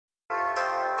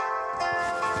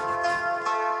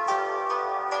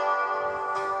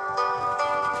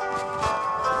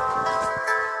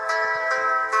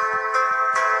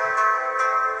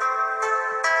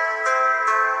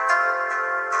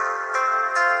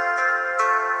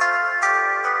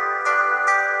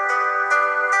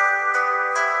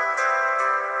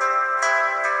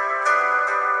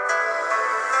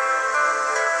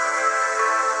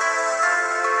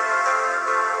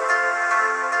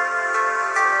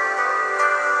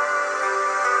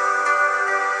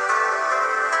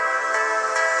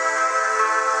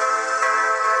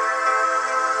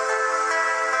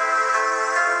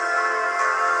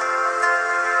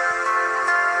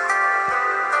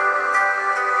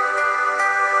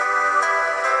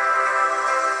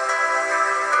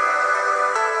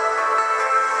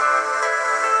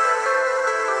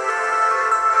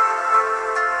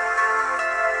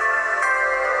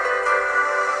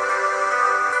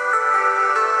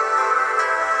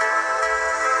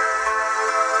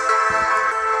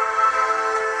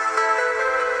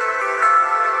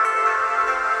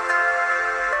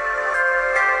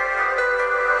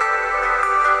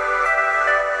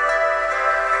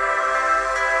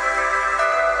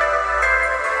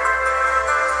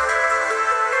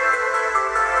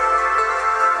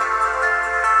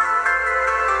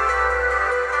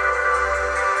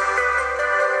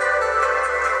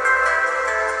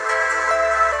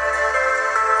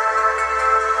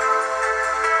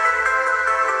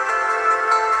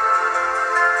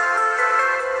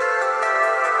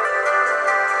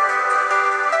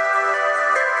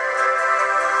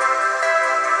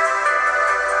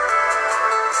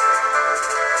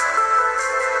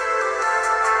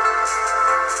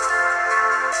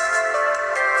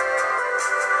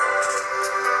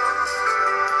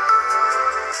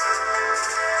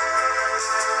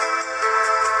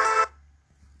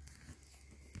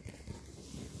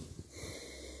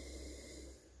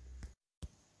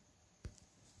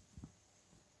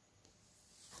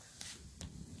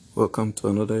Welcome to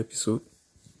another episode.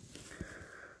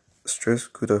 Stress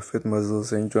could affect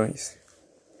muscles and joints,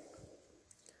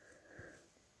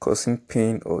 causing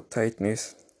pain or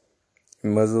tightness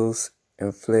in muscles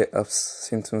and flare-up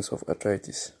symptoms of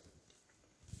arthritis.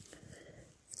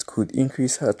 It could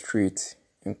increase heart rate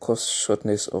and cause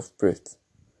shortness of breath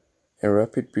and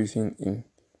rapid breathing in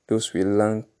those with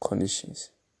lung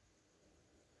conditions.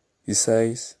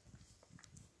 Besides,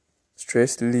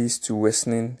 stress leads to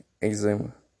worsening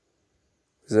eczema,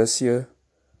 rosacea,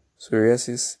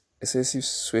 psoriasis, excessive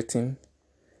sweating,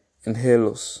 and hair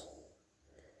loss.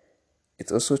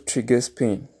 It also triggers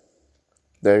pain,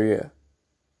 diarrhea,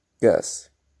 gas,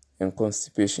 and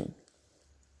constipation,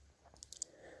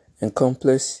 and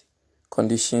complex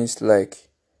conditions like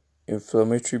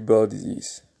inflammatory bowel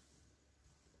disease.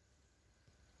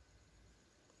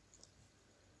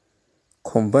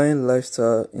 Combine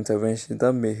lifestyle interventions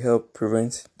that may help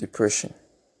prevent depression.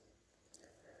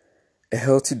 A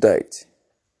healthy diet,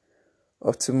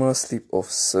 optimal sleep of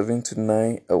 7 to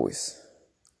 9 hours,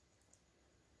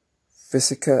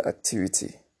 physical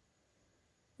activity,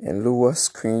 and lower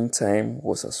screen time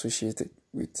was associated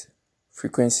with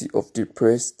frequency of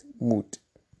depressed mood,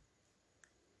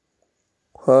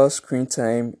 while screen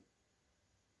time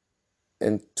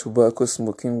and tobacco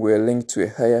smoking were linked to a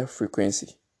higher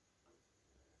frequency,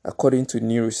 according to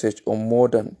new research on more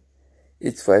than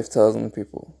 85,000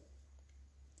 people.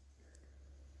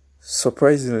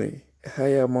 Surprisingly, a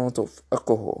higher amount of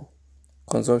alcohol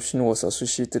consumption was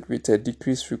associated with a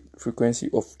decreased frequency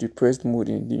of depressed mood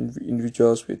in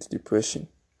individuals with depression.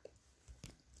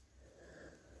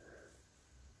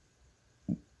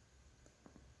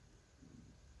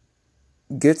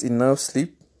 Get enough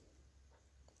sleep,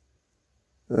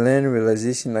 learn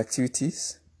relaxation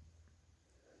activities,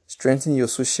 strengthen your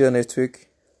social network,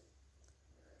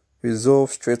 resolve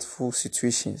stressful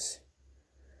situations,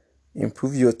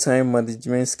 improve your time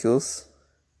management skills,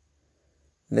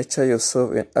 nurture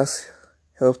yourself, and ask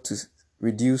help to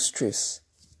reduce stress.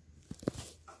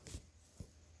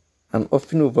 An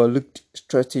often overlooked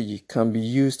strategy can be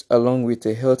used along with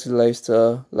a healthy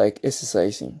lifestyle like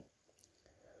exercising.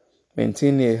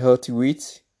 Maintain a healthy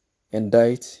weight and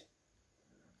diet.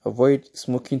 Avoid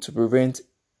smoking to prevent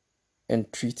and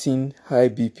treating high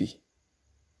BP.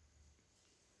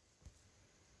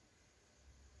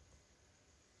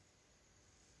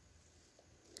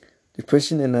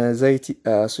 Depression and anxiety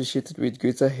are associated with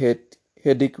greater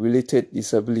headache-related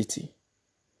disability.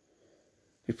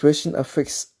 Depression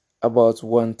affects about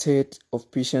 1/3 of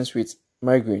patients with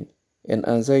migraine, and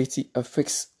anxiety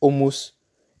affects almost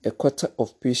a quarter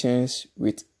of patients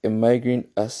with a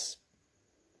migraine as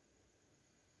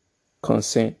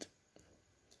concerned.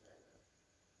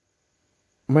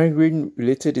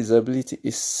 Migraine-related disability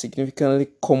is significantly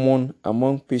common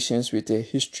among patients with a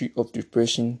history of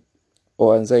depression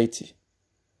or anxiety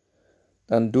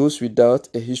than those without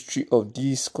a history of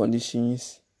these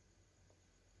conditions.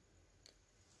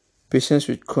 Patients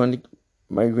with chronic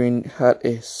migraine had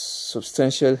a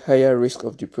substantial higher risk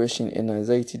of depression and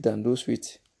anxiety than those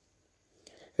with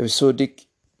episodic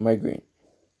migraine.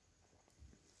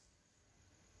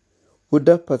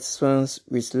 Older participants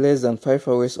with less than 5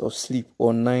 hours of sleep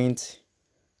or night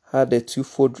had a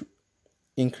twofold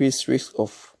increased risk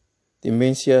of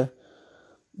dementia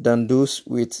than those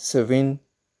with 7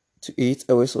 to 8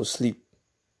 hours of sleep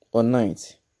or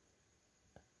night.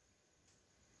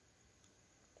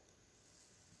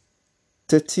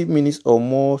 30 minutes or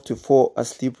more to fall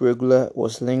asleep regular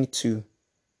was linked to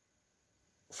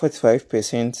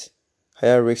 45%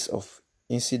 higher risk of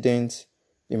incident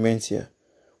dementia.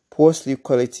 Poor sleep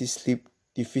quality, sleep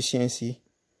deficiency,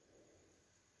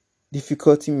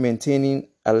 difficulty maintaining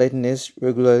alertness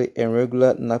regularly, and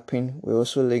regular napping were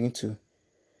also linked to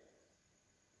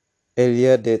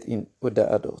earlier death in older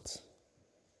adults.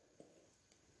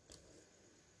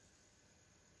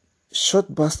 Short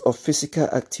bursts of physical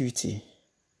activity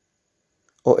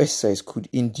or exercise could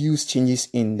induce changes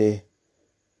in the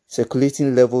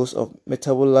circulating levels of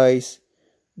metabolites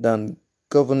that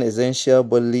govern essential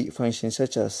bodily functions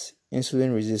such as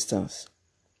insulin resistance,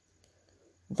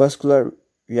 vascular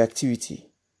reactivity,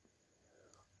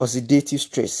 oxidative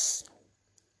stress,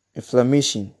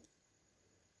 inflammation,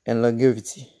 and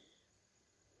longevity.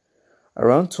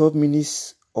 Around 12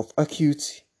 minutes of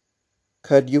acute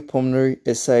cardiopulmonary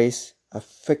exercise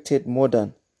affected more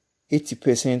than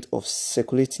 80% of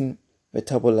circulating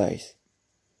metabolites,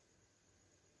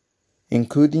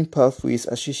 including pathways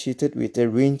associated with a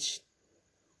range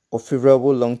of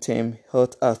favorable long-term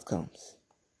health outcomes.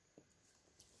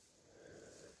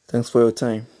 Thanks for your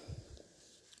time.